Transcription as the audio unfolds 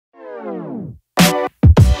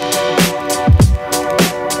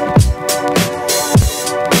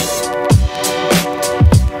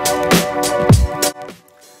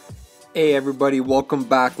everybody, welcome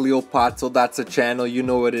back. LEOPAZZO, that's a channel, you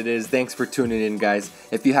know what it is. Thanks for tuning in, guys.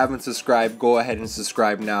 If you haven't subscribed, go ahead and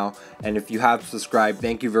subscribe now. And if you have subscribed,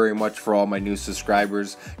 thank you very much for all my new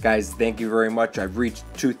subscribers. Guys, thank you very much. I've reached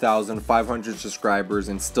 2,500 subscribers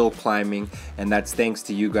and still climbing, and that's thanks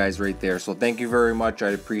to you guys right there. So thank you very much, I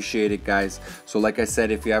appreciate it, guys. So like I said,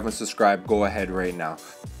 if you haven't subscribed, go ahead right now.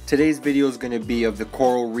 Today's video is going to be of the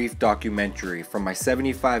coral reef documentary, from my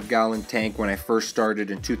 75-gallon tank when I first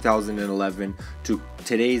started in 2011 to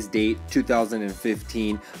today's date,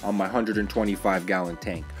 2015, on my 125-gallon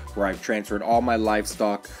tank, where I've transferred all my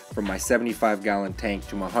livestock from my 75-gallon tank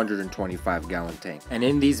to my 125-gallon tank. And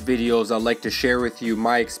in these videos, I'd like to share with you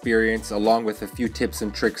my experience along with a few tips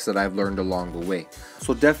and tricks that I've learned along the way.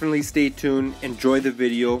 So definitely stay tuned, enjoy the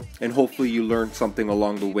video, and hopefully you learned something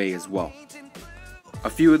along the way as well. A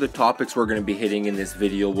few of the topics we're going to be hitting in this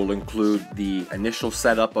video will include the initial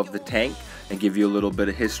setup of the tank and give you a little bit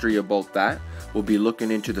of history about that. We'll be looking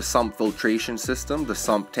into the sump filtration system, the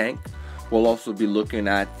sump tank. We'll also be looking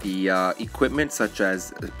at the equipment such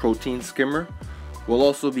as a protein skimmer. We'll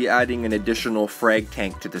also be adding an additional frag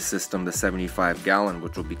tank to the system, the 75-gallon,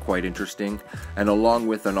 which will be quite interesting, and along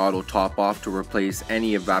with an auto top off to replace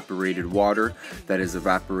any evaporated water that is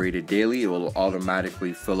evaporated daily. It will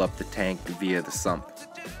automatically fill up the tank via the sump.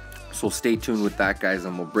 So stay tuned with that, guys,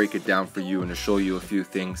 and we'll break it down for you and to show you a few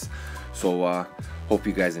things. So hope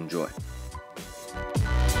you guys enjoy.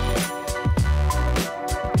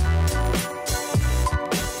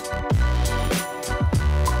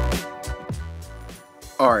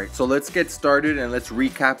 Alright, so let's get started and let's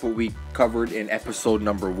recap what we covered in episode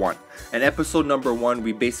number 1. In episode number 1,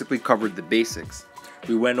 we basically covered the basics.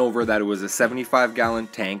 We went over that it was a 75-gallon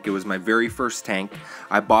tank. It was my very first tank.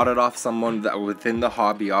 I bought it off someone that within the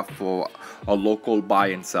hobby, off a local buy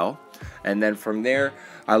and sell. And then from there,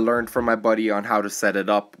 I learned from my buddy on how to set it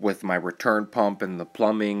up with my return pump and the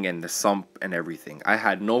plumbing and the sump and everything. I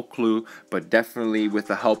had no clue, but definitely with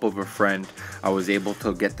the help of a friend, I was able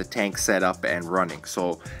to get the tank set up and running.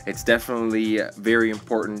 So it's definitely very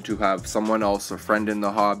important to have someone else, a friend in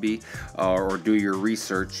the hobby, or do your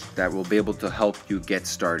research that will be able to help you get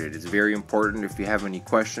started. It's very important, if you have any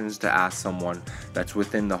questions, to ask someone that's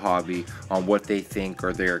within the hobby on what they think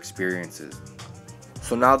or their experiences.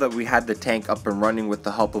 So now that we had the tank up and running with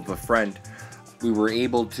the help of a friend, we were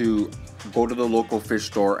able to go to the local fish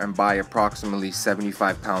store and buy approximately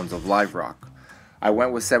 75 pounds of live rock. I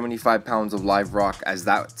went with 75 pounds of live rock as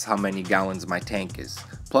that's how many gallons my tank is.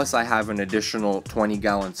 Plus I have an additional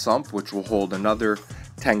 20-gallon sump which will hold another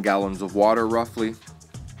 10 gallons of water roughly.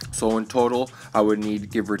 So in total I would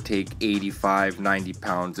need, give or take, 85-90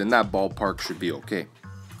 pounds, and that ballpark should be okay.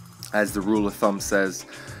 As the rule of thumb says,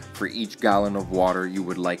 for each gallon of water you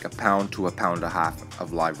would like 1 pound to 1.5 pounds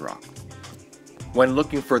of live rock. When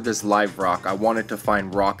looking for this live rock, I wanted to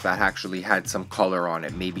find rock that actually had some color on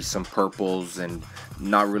it, maybe some purples and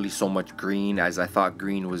not really so much green, as I thought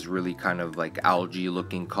green was really kind of like algae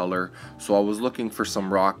looking color. So I was looking for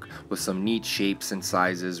some rock with some neat shapes and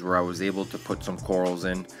sizes where I was able to put some corals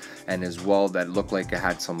in, and as well that looked like it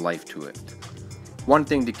had some life to it. One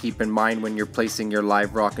thing to keep in mind when you're placing your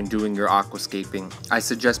live rock and doing your aquascaping, I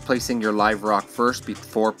suggest placing your live rock first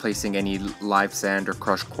before placing any live sand or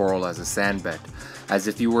crushed coral as a sand bed. As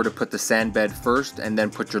if you were to put the sand bed first and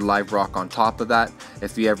then put your live rock on top of that,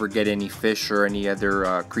 if you ever get any fish or any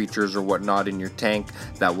other creatures or whatnot in your tank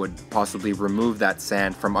that would possibly remove that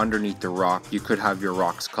sand from underneath the rock, you could have your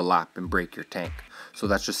rocks collapse and break your tank. So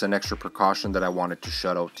that's just an extra precaution that I wanted to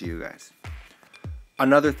shout out to you guys.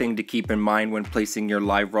 Another thing to keep in mind when placing your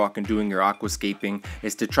live rock and doing your aquascaping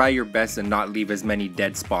is to try your best and not leave as many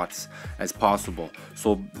dead spots as possible.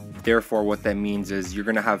 So therefore what that means is you're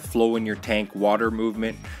going to have flow in your tank, water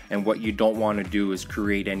movement, and what you don't want to do is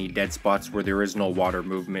create any dead spots where there is no water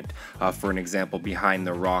movement. For an example, behind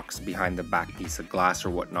the rocks, behind the back piece of glass or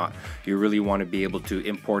whatnot. You really want to be able to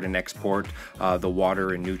import and export the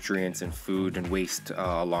water and nutrients and food and waste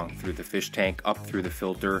along through the fish tank, up through the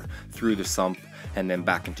filter, through the sump, and then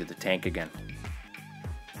back into the tank again.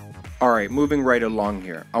 Alright, moving right along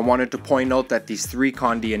here. I wanted to point out that these 3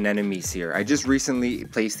 condi anemones here, I just recently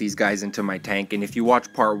placed these guys into my tank, and if you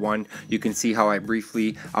watch part 1, you can see how I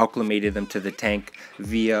briefly acclimated them to the tank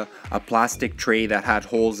via a plastic tray that had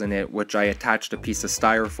holes in it, which I attached a piece of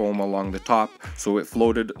styrofoam along the top so it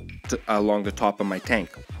floated along the top of my tank.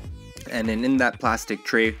 And then in that plastic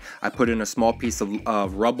tray, I put in a small piece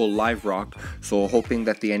of rubble live rock, so hoping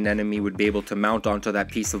that the anemone would be able to mount onto that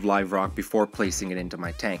piece of live rock before placing it into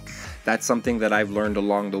my tank. That's something that I've learned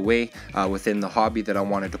along the way within the hobby that I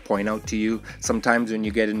wanted to point out to you. Sometimes when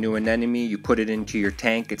you get a new anemone, you put it into your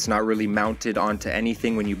tank. It's not really mounted onto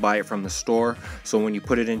anything when you buy it from the store. So when you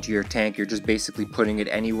put it into your tank, you're just basically putting it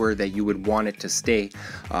anywhere that you would want it to stay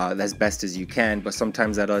as best as you can. But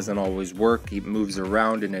sometimes that doesn't always work. It moves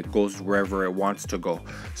around and it goes wherever it wants to go.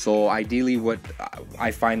 So ideally what I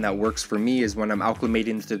find that works for me is when I'm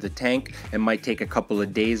acclimating to the tank, it might take a couple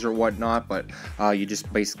of days or whatnot, but you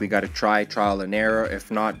just basically got to trial and error.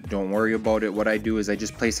 If not, don't worry about it. What I do is I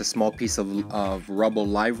just place a small piece of rubble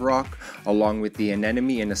live rock along with the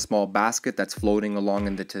anemone in a small basket that's floating along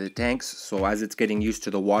into the tanks. So as it's getting used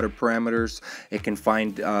to the water parameters, it can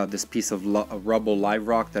find this piece of rubble live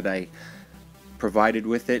rock that I provided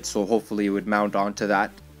with it. So hopefully it would mount onto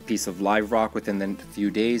that piece of live rock within the few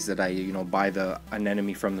days that I buy the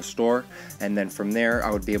anemone from the store, and then from there I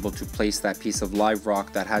would be able to place that piece of live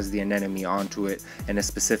rock that has the anemone onto it in a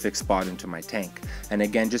specific spot into my tank. And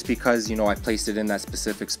again, just because I placed it in that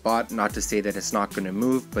specific spot, not to say that it's not going to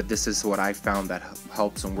move, but this is what I found that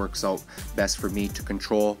helps and works out best for me to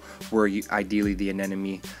control where ideally the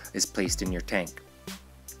anemone is placed in your tank.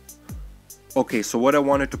 Okay, so what I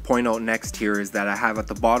wanted to point out next here is that I have at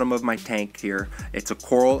the bottom of my tank here, it's a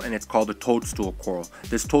coral and it's called a toadstool coral.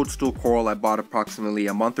 This toadstool coral I bought approximately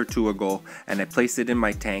a month or two ago, and I placed it in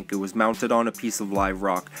my tank. It was mounted on a piece of live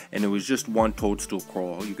rock, and it was just one toadstool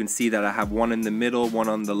coral. You can see that I have one in the middle, one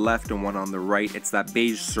on the left, and one on the right. It's that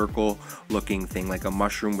beige circle looking thing, like a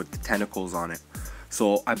mushroom with the tentacles on it.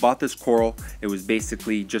 So I bought this coral. It was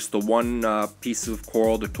basically just the one piece of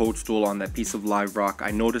coral, the toadstool on that piece of live rock.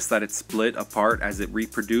 I noticed that it split apart as it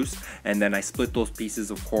reproduced, and then I split those pieces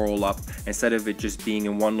of coral up. Instead of it just being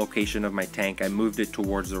in one location of my tank, I moved it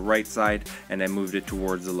towards the right side and I moved it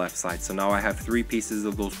towards the left side. So now I have 3 pieces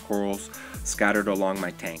of those corals scattered along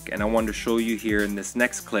my tank. And I wanted to show you here in this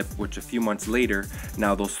next clip, which a few months later,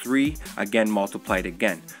 now those 3 again multiplied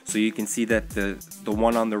again. So you can see that the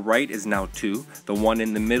one on the right is now 2, the one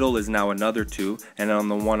in the middle is now another 2, and on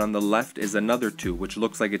the one on the left is another 2, which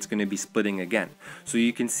looks like it's going to be splitting again. So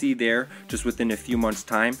you can see there, just within a few months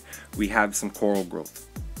time, we have some coral growth.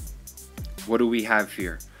 What do we have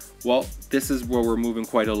here? Well, this is where we're moving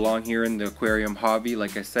quite along here in the aquarium hobby.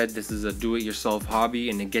 Like I said, this is a do-it-yourself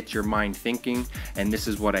hobby, and it gets your mind thinking, and this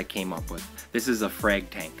is what I came up with. This is a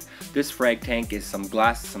frag tank. This frag tank is some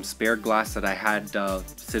glass, some spare glass that I had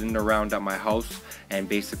sitting around at my house, and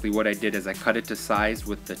basically what I did is I cut it to size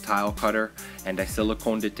with the tile cutter, and I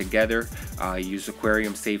siliconed it together. I used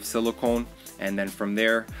aquarium safe silicone, and then from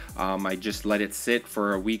there I just let it sit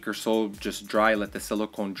for a week or so, just dry, let the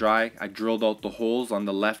silicone dry. I drilled out the holes on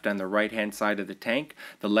the left and the right hand side of the tank.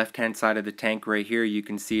 The left hand side of the tank right here, you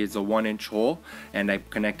can see is a 1-inch hole, and I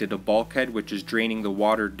connected a bulkhead which is draining the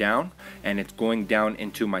water down, and it's going down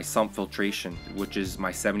into my sump filtration, which is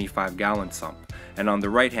my 75-gallon sump. And on the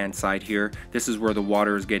right hand side here, this is where the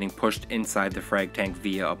water is getting pushed inside the frag tank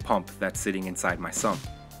via a pump that's sitting inside my sump.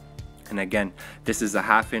 And again, this is a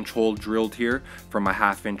 1/2-inch hole drilled here from a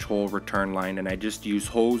 1/2-inch hole return line, and I just use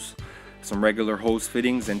hose, some regular hose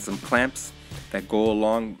fittings and some clamps that go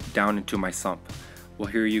along down into my sump. Well,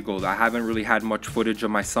 here you go. I haven't really had much footage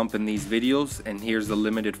of my sump in these videos, and here's the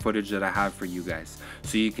limited footage that I have for you guys.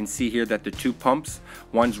 So you can see here that the 2 pumps,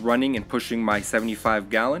 one's running and pushing my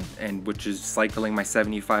 75-gallon, and which is cycling my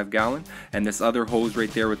 75-gallon, and this other hose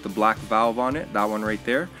right there with the black valve on it, that one right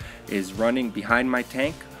there, is running behind my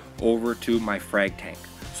tank over to my frag tank.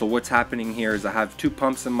 So what's happening here is I have 2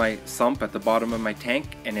 pumps in my sump at the bottom of my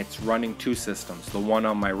tank, and it's running 2 systems. The one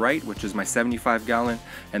on my right, which is my 75-gallon,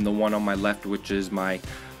 and the one on my left, which is my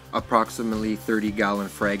approximately 30-gallon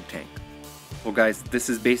frag tank. Well guys, this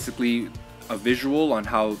is basically a visual on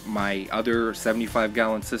how my other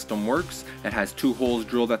 75-gallon system works. It has 2 holes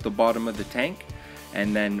drilled at the bottom of the tank,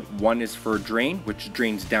 and then one is for drain, which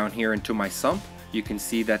drains down here into my sump. You can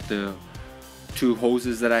see that the 2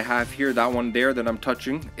 hoses that I have here, that one there that I'm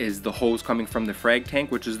touching is the hose coming from the frag tank,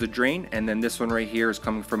 which is the drain, and then this one right here is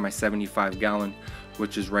coming from my 75-gallon,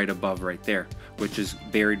 which is right above right there, which is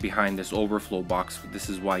buried behind this overflow box. This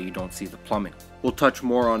is why you don't see the plumbing. We'll touch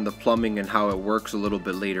more on the plumbing and how it works a little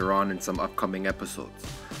bit later on in some upcoming episodes.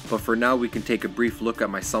 But for now, we can take a brief look at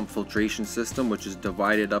my sump filtration system, which is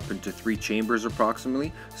divided up into 3 chambers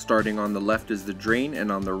approximately. Starting on the left is the drain,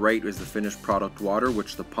 and on the right is the finished product water,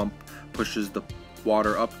 which the pump pushes the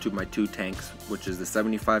water up to my 2 tanks, which is the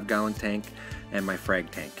 75-gallon tank and my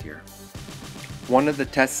frag tank here. One of the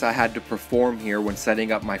tests I had to perform here when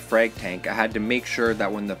setting up my frag tank, I had to make sure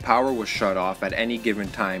that when the power was shut off at any given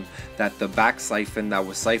time, that the back siphon that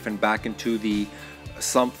was siphoned back into the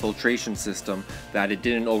sump filtration system, that it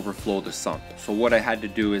didn't overflow the sump. So what I had to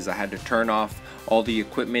do is I had to turn off all the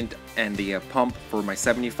equipment and the pump for my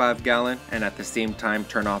 75-gallon, and at the same time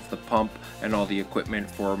turn off the pump and all the equipment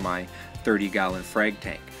for my 30-gallon frag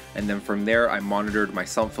tank. And then from there I monitored my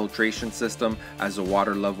sump filtration system as the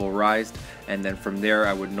water level rised, and then from there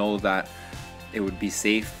I would know that it would be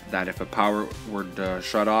safe, that if a power were to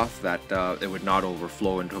shut off, that it would not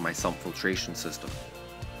overflow into my sump filtration system.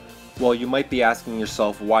 Well, you might be asking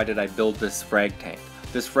yourself, why did I build this frag tank?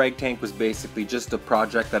 This frag tank was basically just a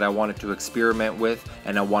project that I wanted to experiment with,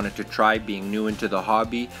 and I wanted to try being new into the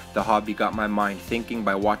hobby. The hobby got my mind thinking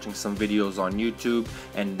by watching some videos on YouTube,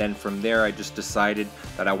 and then from there I just decided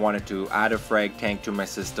that I wanted to add a frag tank to my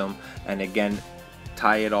system, and again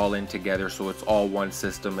tie it all in together so it's all one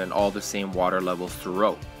system and all the same water levels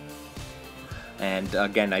throughout. And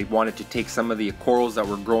again, I wanted to take some of the corals that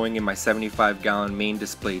were growing in my 75-gallon main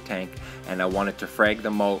display tank, and I wanted to frag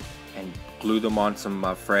them out and glue them on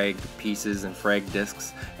some frag pieces and frag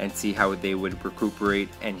discs and see how they would recuperate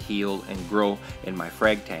and heal and grow in my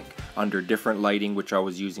frag tank under different lighting, which I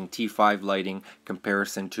was using T5 lighting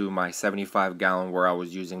comparison to my 75-gallon where I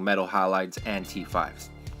was using metal halides and T5s.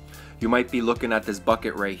 You might be looking at this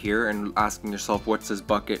bucket right here and asking yourself, what's this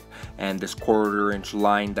bucket and this 1/4 inch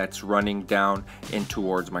line that's running down in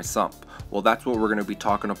towards my sump? Well, that's what we're going to be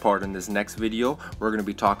talking about in this next video. We're going to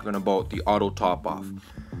be talking about the auto top off.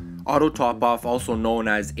 Auto top off, also known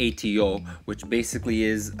as ATO, which basically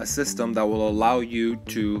is a system that will allow you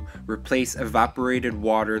to replace evaporated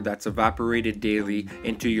water that's evaporated daily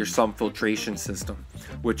into your sump filtration system,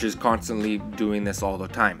 which is constantly doing this all the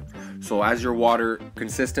time. So as your water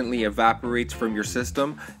consistently evaporates from your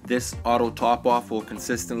system, this auto top off will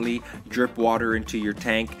consistently drip water into your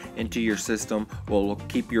tank, into your system, will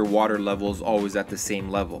keep your water levels always at the same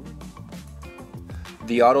level.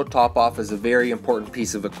 The auto top off is a very important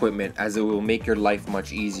piece of equipment as it will make your life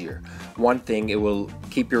much easier. One thing, it will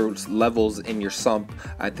keep your levels in your sump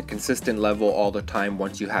at the consistent level all the time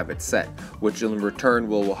once you have it set, which in return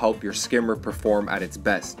will help your skimmer perform at its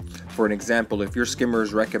best. For an example, if your skimmer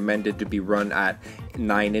is recommended to be run at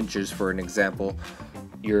 9 inches for an example,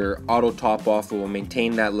 your auto top off will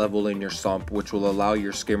maintain that level in your sump, which will allow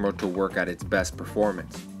your skimmer to work at its best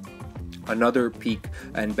performance. Another peak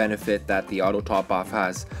and benefit that the auto top off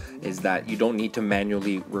has is that you don't need to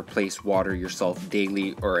manually replace water yourself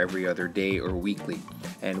daily or every other day or weekly,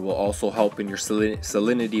 and will also help in your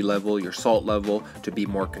salinity level, your salt level, to be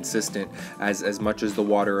more consistent, as much as the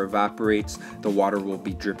water evaporates, the water will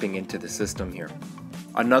be dripping into the system here.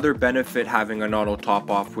 Another benefit having an auto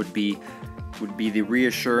top off would be the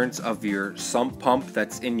reassurance of your sump pump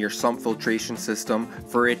that's in your sump filtration system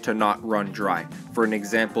for it to not run dry. For an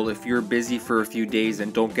example, if you're busy for a few days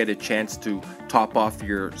and don't get a chance to top off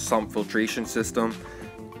your sump filtration system,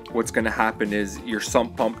 what's going to happen is your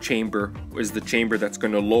sump pump chamber is the chamber that's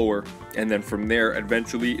going to lower, and then from there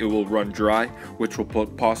eventually it will run dry, which will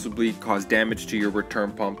possibly cause damage to your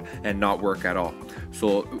return pump and not work at all.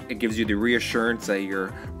 So it gives you the reassurance that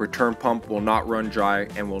your return pump will not run dry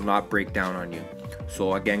and will not break down on you.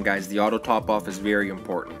 So again guys, the auto top off is very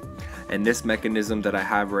important. And this mechanism that I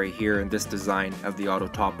have right here in this design of the auto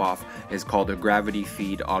top off is called a gravity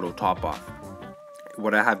feed auto top off.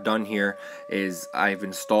 What I have done here is I've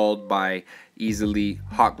installed by easily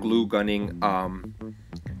hot glue gunning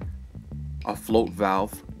a float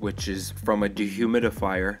valve, which is from a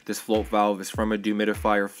dehumidifier. This float valve is from a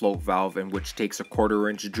dehumidifier float valve, and which takes a 1/4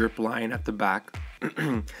 inch drip line at the back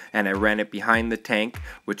and I ran it behind the tank,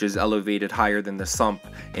 which is elevated higher than the sump,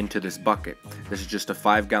 into this bucket. This is just a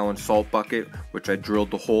 5-gallon salt bucket, which I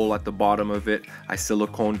drilled the hole at the bottom of it. I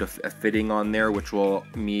siliconed a fitting on there, which will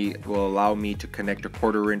allow me to connect a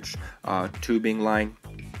 1/4 inch tubing line.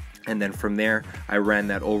 And then from there I ran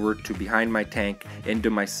that over to behind my tank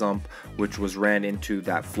into my sump, which was ran into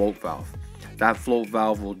that float valve. That float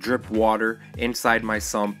valve will drip water inside my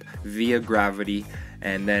sump via gravity,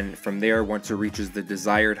 and then from there, once it reaches the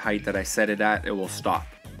desired height that I set it at, it will stop.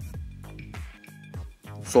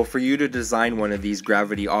 So for you to design one of these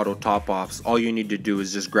gravity auto top offs, all you need to do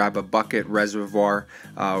is just grab a bucket, reservoir,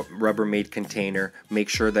 Rubbermaid container, make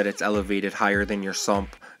sure that it's elevated higher than your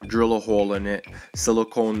sump, drill a hole in it,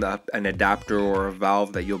 silicone an adapter or a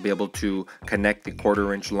valve that you'll be able to connect the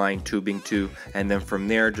 1/4 inch line tubing to, and then from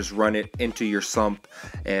there just run it into your sump.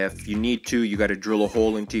 If you need to, you got to drill a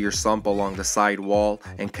hole into your sump along the side wall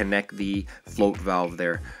and connect the float valve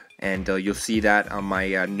there. and you'll see that on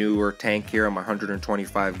my newer tank here on my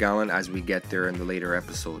 125 gallon as we get there in the later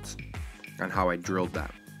episodes on how I drilled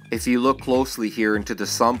that. If you look closely here into the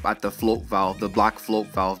sump at the float valve, the black float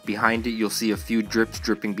valve, behind it you'll see a few drips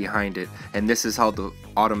dripping behind it, and this is how the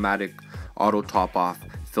automatic auto top off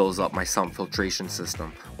fills up my sump filtration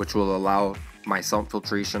system, which will allow my sump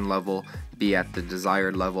filtration level be at the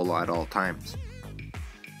desired level at all times.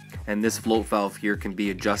 And this float valve here can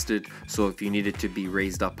be adjusted, so if you need it to be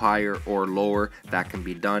raised up higher or lower, that can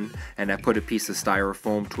be done. And I put a piece of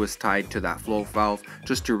styrofoam twist tied to that float valve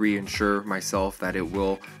just to reassure myself that it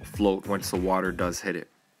will float once the water does hit it.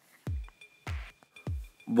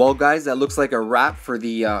 Well guys, that looks like a wrap for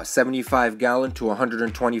the 75 gallon to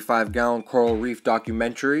 125 gallon coral reef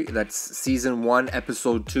documentary. That's season 1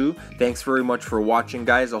 episode 2. Thanks very much for watching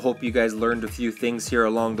guys. I hope you guys learned a few things here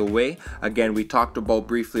along the way. Again, we talked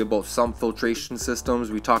briefly about sump filtration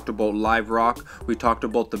systems, we talked about live rock, we talked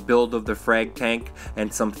about the build of the frag tank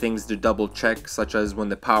and some things to double check, such as when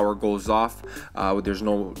the power goes off, there's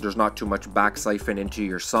not too much back siphon into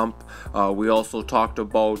your sump. We also talked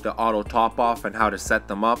about the auto top off and how to set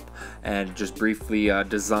them up, and just briefly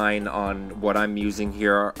design on what I'm using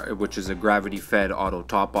here, which is a gravity fed auto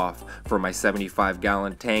top off for my 75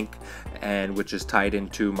 gallon tank, and which is tied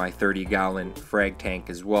into my 30 gallon frag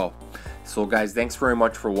tank as well. So guys, thanks very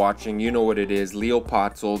much for watching. You know what it is,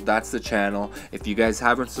 LEOPAZZO, that's the channel. If you guys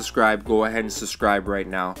haven't subscribed, go ahead and subscribe right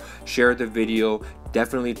now. Share the video.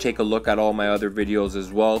 Definitely take a look at all my other videos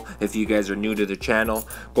as well. If you guys are new to the channel,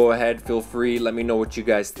 go ahead, feel free, let me know what you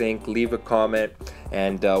guys think, leave a comment,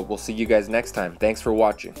 and we'll see you guys next time. Thanks for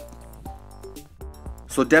watching.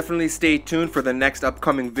 So definitely stay tuned for the next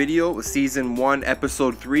upcoming video, season 1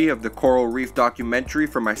 episode 3 of the coral reef documentary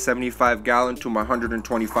from my 75 gallon to my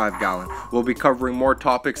 125 gallon. We'll be covering more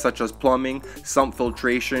topics such as plumbing, sump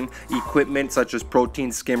filtration, equipment such as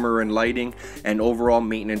protein skimmer and lighting, and overall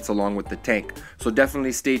maintenance along with the tank. So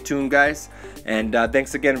definitely stay tuned guys, and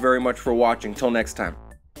thanks again very much for watching. Till next time.